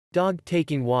Dog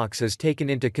taking walks is taken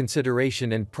into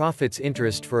consideration and profits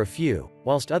interest for a few,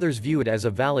 whilst others view it as a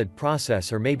valid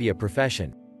process or maybe a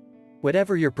profession.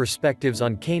 Whatever your perspectives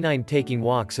on canine taking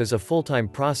walks as a full-time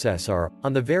process are,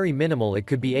 on the very minimal it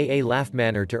could be a laugh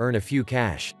manner to earn a few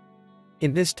cash.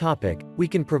 In this topic, we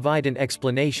can provide an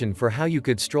explanation for how you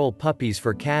could stroll puppies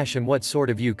for cash and what sort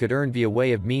of you could earn via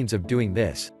way of means of doing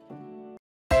this.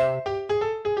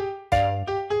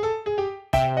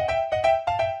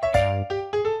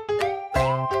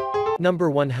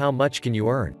 Number 1. How much can you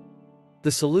earn?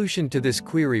 The solution to this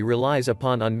query relies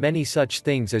upon many such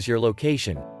things as your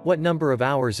location, what number of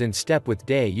hours in step with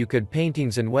day you could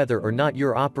paintings, and whether or not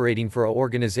you're operating for an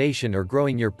organization or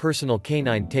growing your personal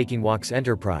canine taking walks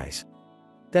enterprise.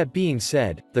 That being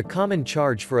said, the common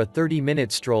charge for a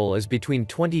 30-minute stroll is between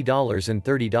 $20 and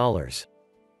 $30.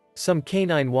 Some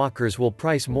canine walkers will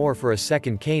price more for a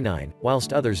second canine,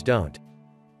 whilst others don't.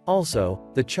 Also,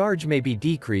 the charge may be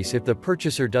decreased if the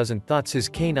purchaser doesn't thoughts his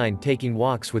canine taking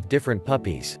walks with different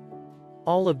puppies.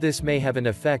 All of this may have an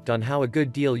effect on how a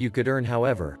good deal you could earn.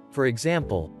 However, for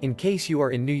example, in case you are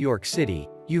in New York City,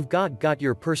 you've got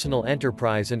your personal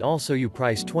enterprise and also you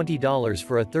price $20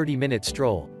 for a 30-minute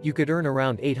stroll, you could earn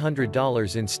around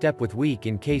 $800 in step with week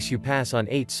in case you pass on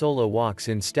 8 solo walks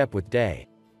in step with day.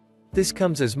 This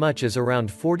comes as much as around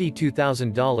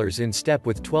 $42,000 in step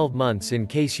with 12 months in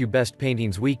case you best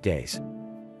paintings weekdays.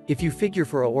 If you figure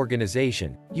for a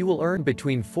organization, you will earn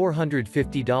between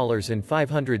 $450 and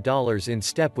 $500 in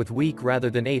step with week rather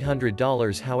than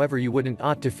 $800. However, you wouldn't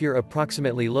ought to fear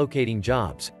approximately locating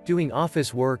jobs, doing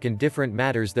office work and different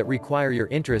matters that require your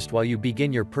interest while you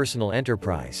begin your personal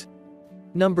enterprise.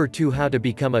 Number 2. How to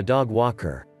become a dog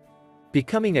walker.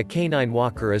 Becoming a canine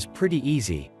walker is pretty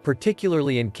easy,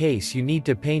 particularly in case you need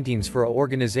to paintings for an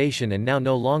organization and now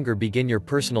no longer begin your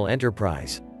personal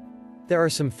enterprise. There are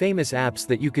some famous apps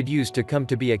that you could use to come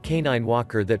to be a canine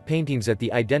walker that paintings at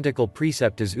the identical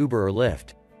precept as Uber or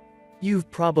Lyft. You've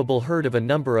probably heard of a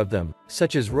number of them,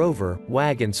 such as Rover,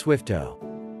 Wag and Swifto.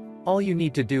 All you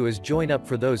need to do is join up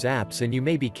for those apps and you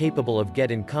may be capable of get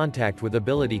in contact with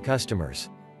ability customers.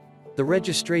 The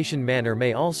registration manner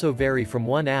may also vary from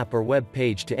one app or web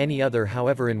page to any other.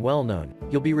 However, in well-known,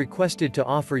 you'll be requested to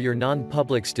offer your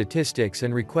non-public statistics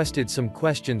and requested some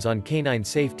questions on canine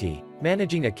safety,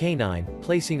 managing a canine,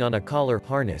 placing on a collar,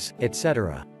 harness,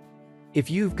 etc. If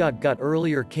you've got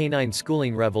earlier canine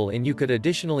schooling level in, you could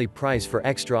additionally price for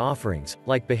extra offerings,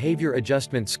 like behavior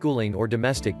adjustment schooling or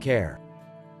domestic care.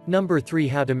 Number 3.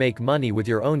 How to make money with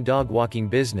your own dog walking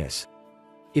business.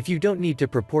 If you don't need to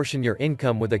proportion your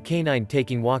income with a canine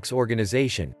taking walks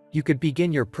organization, you could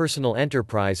begin your personal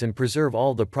enterprise and preserve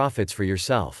all the profits for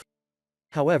yourself.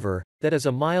 However, that is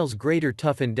a miles greater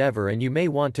tough endeavor and you may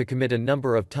want to commit a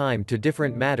number of time to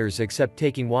different matters except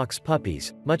taking walks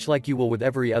puppies, much like you will with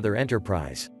every other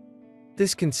enterprise.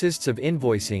 This consists of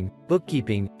invoicing,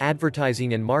 bookkeeping,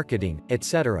 advertising and marketing,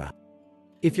 etc.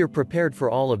 If you're prepared for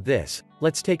all of this,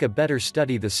 let's take a better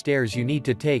study the stairs you need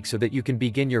to take so that you can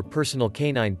begin your personal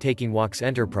canine taking walks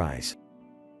enterprise.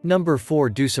 Number 4.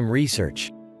 Do some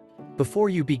research. Before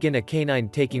you begin a canine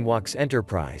taking walks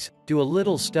enterprise, do a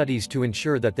little studies to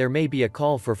ensure that there may be a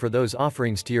call for those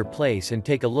offerings to your place and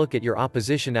take a look at your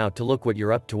opposition out to look what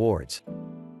you're up towards.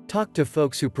 Talk to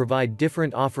folks who provide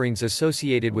different offerings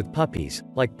associated with puppies,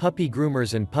 like puppy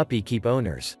groomers and puppy keep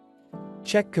owners.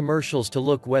 Check commercials to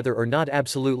look whether or not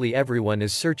absolutely everyone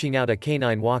is searching out a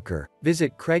canine walker,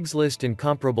 visit Craigslist and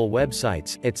comparable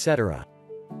websites, etc.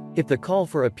 If the call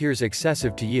for appears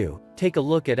excessive to you, take a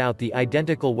look at the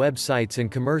identical websites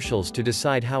and commercials to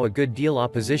decide how a good deal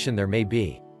opposition there may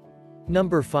be.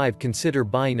 Number 5. Consider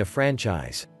buying a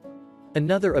franchise.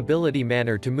 Another ability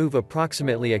manner to move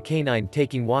approximately a canine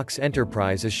taking walks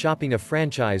enterprise is shopping a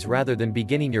franchise rather than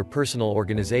beginning your personal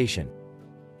organization.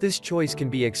 This choice can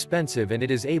be expensive and it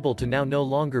is able to now no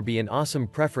longer be an awesome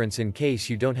preference in case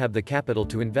you don't have the capital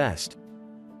to invest.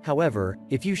 However,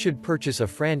 if you should purchase a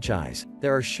franchise,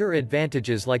 there are sure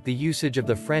advantages like the usage of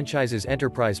the franchise's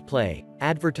enterprise play,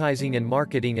 advertising and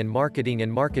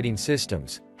marketing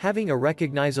systems, having a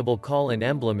recognizable call and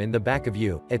emblem in the back of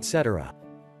you, etc.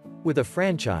 With a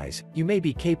franchise, you may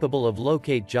be capable of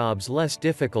locate jobs less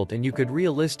difficult and you could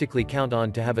realistically count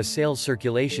on to have a sales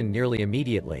circulation nearly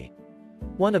immediately.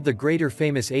 One of the greater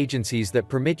famous agencies that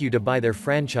permit you to buy their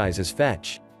franchise is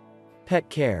Fetch Pet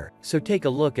Care, so take a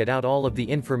look at all of the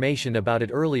information about it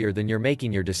earlier than you're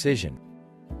making your decision.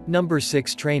 Number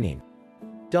 6. Training.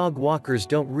 Dog walkers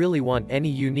don't really want any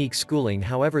unique schooling,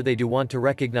 however they do want to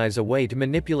recognize a way to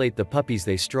manipulate the puppies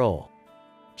they stroll.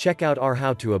 Check out our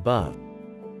how-to above.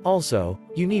 Also,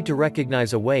 you need to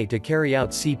recognize a way to carry out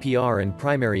CPR and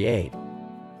primary aid.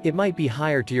 It might be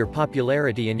higher to your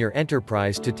popularity in your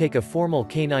enterprise to take a formal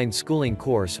canine schooling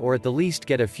course, or at the least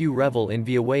get a few revel in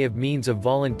via way of means of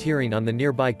volunteering on the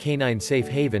nearby canine safe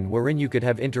haven, wherein you could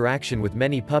have interaction with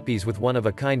many puppies with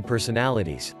one-of-a-kind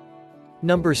personalities.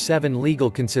 Number 7. Legal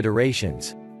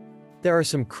considerations. There are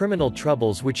some criminal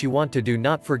troubles which you want to do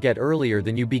not forget earlier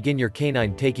than you begin your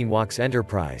canine taking walks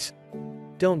enterprise.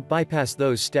 Don't bypass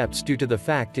those steps due to the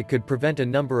fact it could prevent a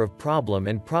number of problem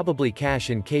and probably cash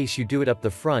in case you do it up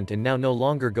the front and now no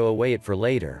longer go away it for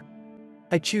later.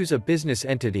 I choose a business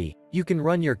entity. You can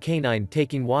run your canine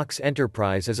taking walks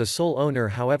enterprise as a sole owner,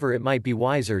 however it might be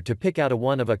wiser to pick out a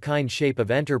one-of-a-kind shape of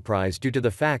enterprise due to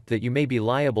the fact that you may be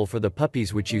liable for the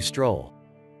puppies which you stroll.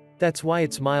 That's why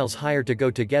it's miles higher to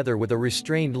go together with a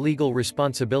restrained legal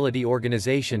responsibility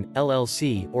organization,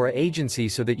 LLC, or a agency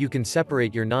so that you can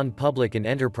separate your non-public and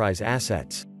enterprise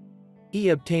assets.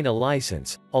 Obtain a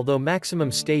license. Although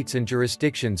maximum states and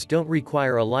jurisdictions don't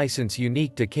require a license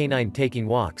unique to canine taking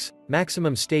walks,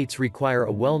 maximum states require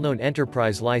a well-known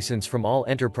enterprise license from all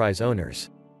enterprise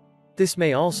owners. This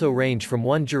may also range from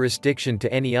one jurisdiction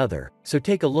to any other, so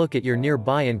take a look at your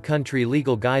nearby and country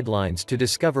legal guidelines to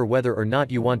discover whether or not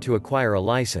you want to acquire a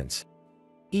license.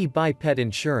 Buy pet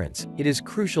insurance. It is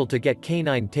crucial to get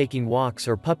canine taking walks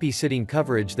or puppy sitting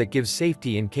coverage that gives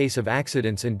safety in case of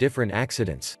accidents and different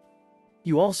accidents.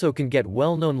 You also can get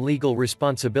well-known legal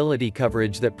responsibility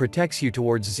coverage that protects you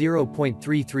towards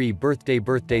 0.33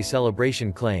 birthday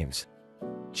celebration claims.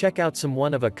 Check out some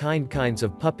one-of-a-kind kinds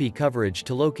of puppy coverage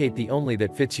to locate the only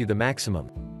that fits you the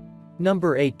maximum.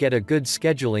 Number 8. Get a good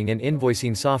scheduling and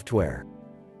invoicing software.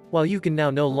 While you can now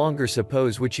no longer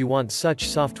suppose which you want such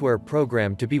software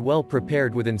program to be well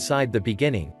prepared with inside the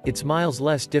beginning, it's miles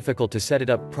less difficult to set it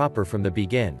up proper from the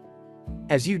begin.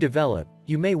 As you develop,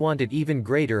 you may want it even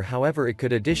greater, however it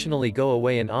could additionally go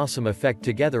away an awesome effect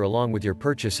together along with your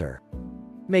purchaser.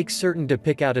 Make certain to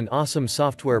pick out an awesome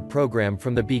software program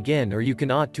from the begin, or you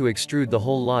can opt to extrude the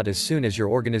whole lot as soon as your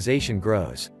organization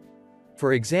grows.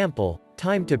 For example,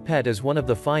 Time to Pet is one of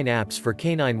the fine apps for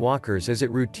canine walkers as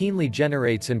it routinely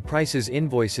generates and prices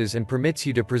invoices and permits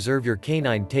you to preserve your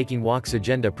canine taking walks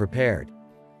agenda prepared.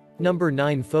 Number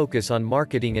 9. Focus on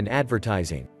marketing and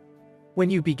advertising. When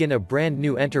you begin a brand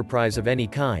new enterprise of any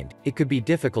kind, it could be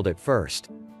difficult at first.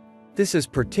 This is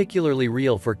particularly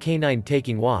real for canine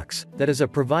taking walks, that as a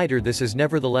provider this is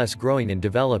nevertheless growing and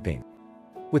developing.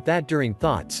 With that during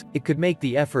thoughts, it could make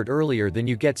the effort earlier than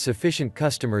you get sufficient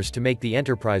customers to make the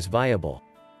enterprise viable.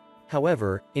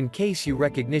 However, in case you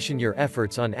recognition your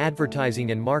efforts on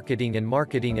advertising and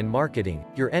marketing,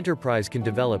 your enterprise can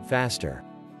develop faster.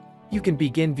 You can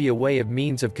begin via way of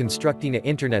means of constructing an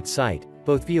internet site,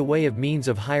 both via way of means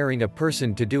of hiring a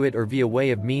person to do it or via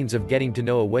way of means of getting to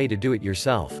know a way to do it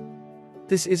yourself.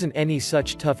 This isn't any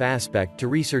such tough aspect to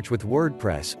research with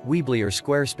WordPress, Weebly or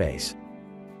Squarespace.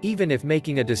 Even if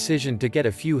making a decision to get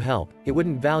a few help, it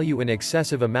wouldn't value an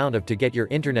excessive amount of to get your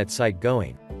internet site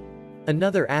going.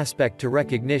 Another aspect to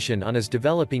recognition on is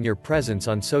developing your presence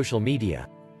on social media.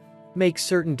 Make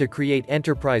certain to create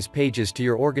enterprise pages to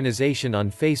your organization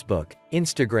on Facebook,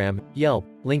 Instagram, Yelp,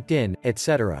 LinkedIn,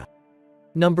 etc.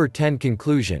 Number 10.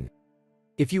 Conclusion.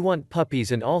 If you want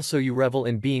puppies and also you revel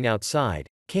in being outside,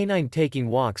 canine taking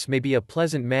walks may be a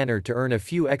pleasant manner to earn a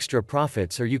few extra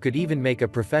profits, or you could even make a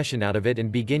profession out of it and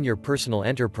begin your personal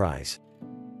enterprise.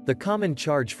 The common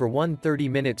charge for one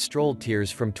 30-minute stroll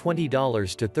tiers from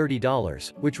 $20 to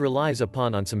 $30, which relies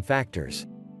upon on some factors.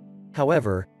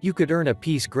 However, you could earn a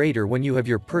piece greater when you have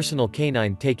your personal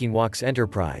canine taking walks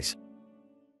enterprise.